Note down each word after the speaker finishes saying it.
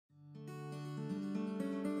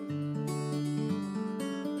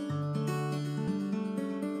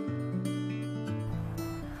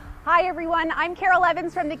Hi everyone, I'm Carol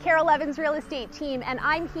Evans from the Carol Evans Real Estate Team, and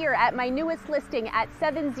I'm here at my newest listing at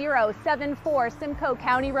 7074 Simcoe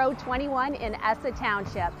County Road 21 in Essa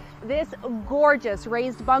Township. This gorgeous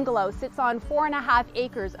raised bungalow sits on 4.5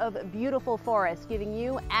 acres of beautiful forest, giving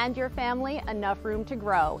you and your family enough room to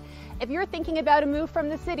grow. If you're thinking about a move from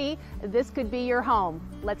the city, this could be your home.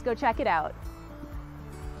 Let's go check it out.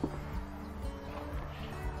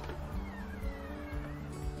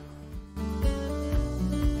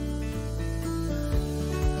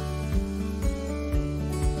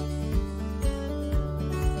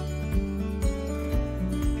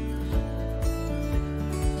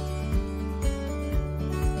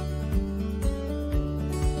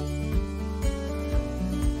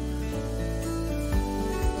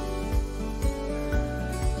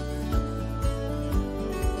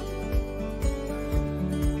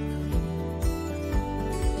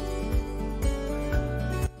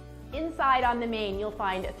 Inside on the main, you'll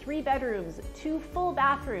find 3 bedrooms, 2 full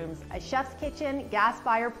bathrooms, a chef's kitchen, gas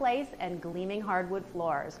fireplace, and gleaming hardwood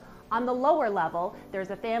floors. On the lower level,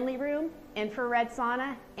 there's a family room, infrared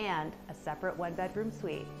sauna, and a separate 1-bedroom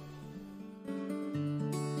suite.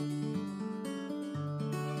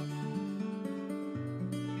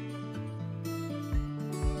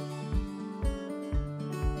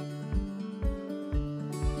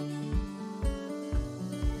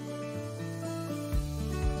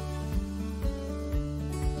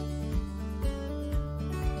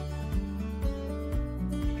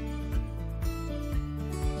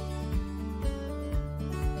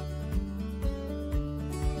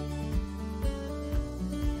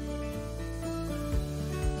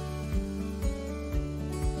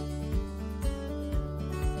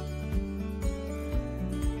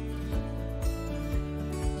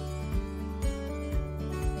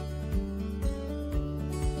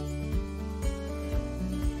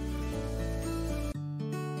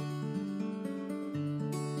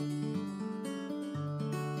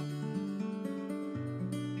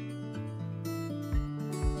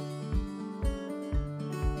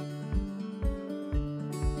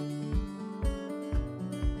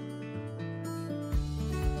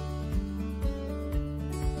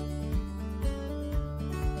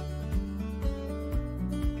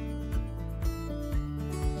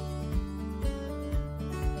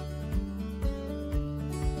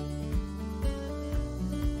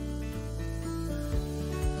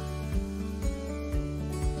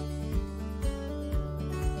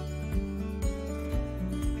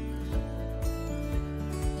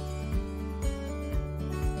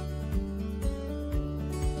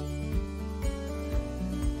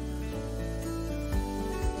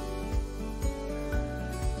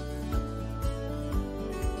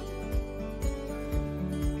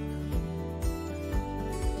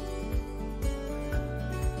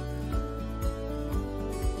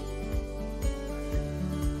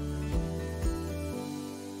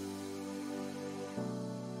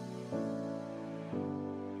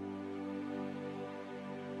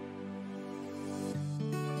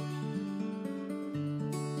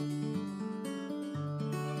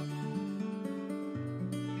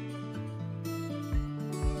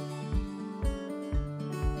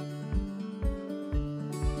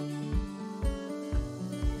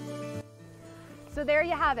 So there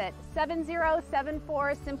you have it,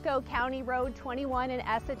 7074 Simcoe County Road 21 in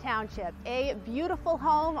Essa Township. A beautiful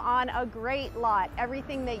home on a great lot.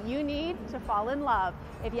 Everything that you need to fall in love.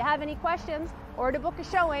 If you have any questions or to book a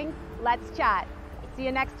showing, let's chat. See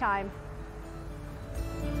you next time.